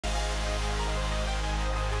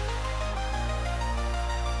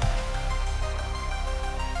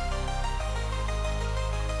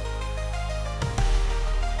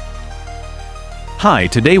Hi,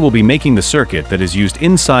 today we'll be making the circuit that is used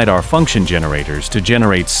inside our function generators to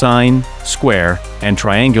generate sine, square, and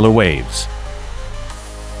triangular waves.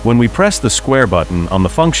 When we press the square button on the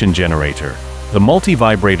function generator, the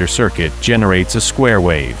multivibrator circuit generates a square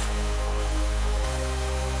wave.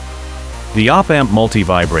 The op-amp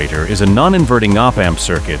multivibrator is a non-inverting op-amp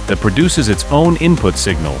circuit that produces its own input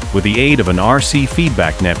signal with the aid of an RC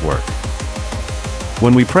feedback network.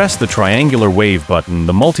 When we press the triangular wave button,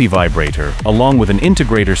 the multivibrator, along with an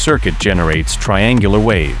integrator circuit, generates triangular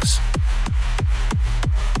waves.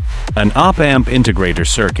 An op-amp integrator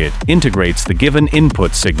circuit integrates the given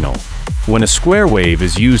input signal. When a square wave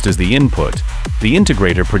is used as the input, the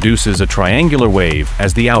integrator produces a triangular wave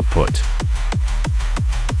as the output.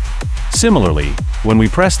 Similarly, when we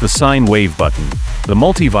press the sine wave button, the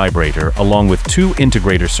multivibrator, along with two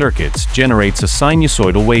integrator circuits, generates a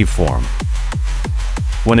sinusoidal waveform.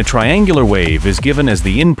 When a triangular wave is given as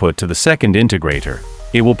the input to the second integrator,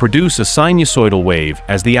 it will produce a sinusoidal wave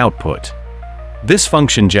as the output. This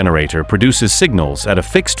function generator produces signals at a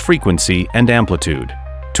fixed frequency and amplitude.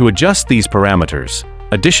 To adjust these parameters,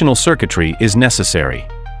 additional circuitry is necessary.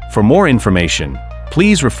 For more information,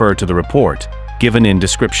 please refer to the report given in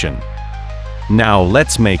description. Now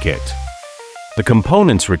let's make it. The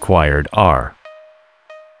components required are: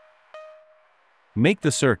 make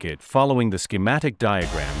the circuit following the schematic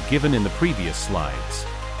diagram given in the previous slides.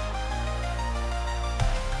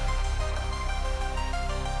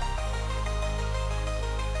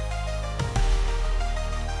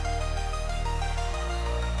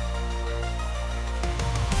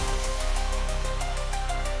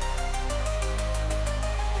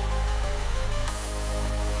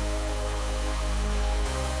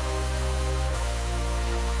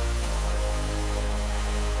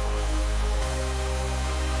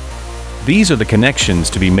 These are the connections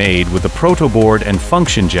to be made with the protoboard and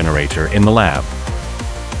function generator in the lab.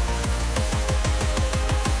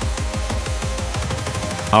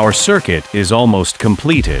 Our circuit is almost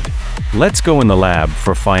completed. Let's go in the lab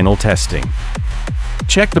for final testing.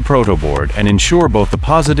 Check the protoboard and ensure both the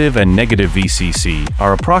positive and negative VCC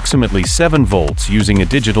are approximately 7 volts using a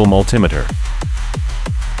digital multimeter.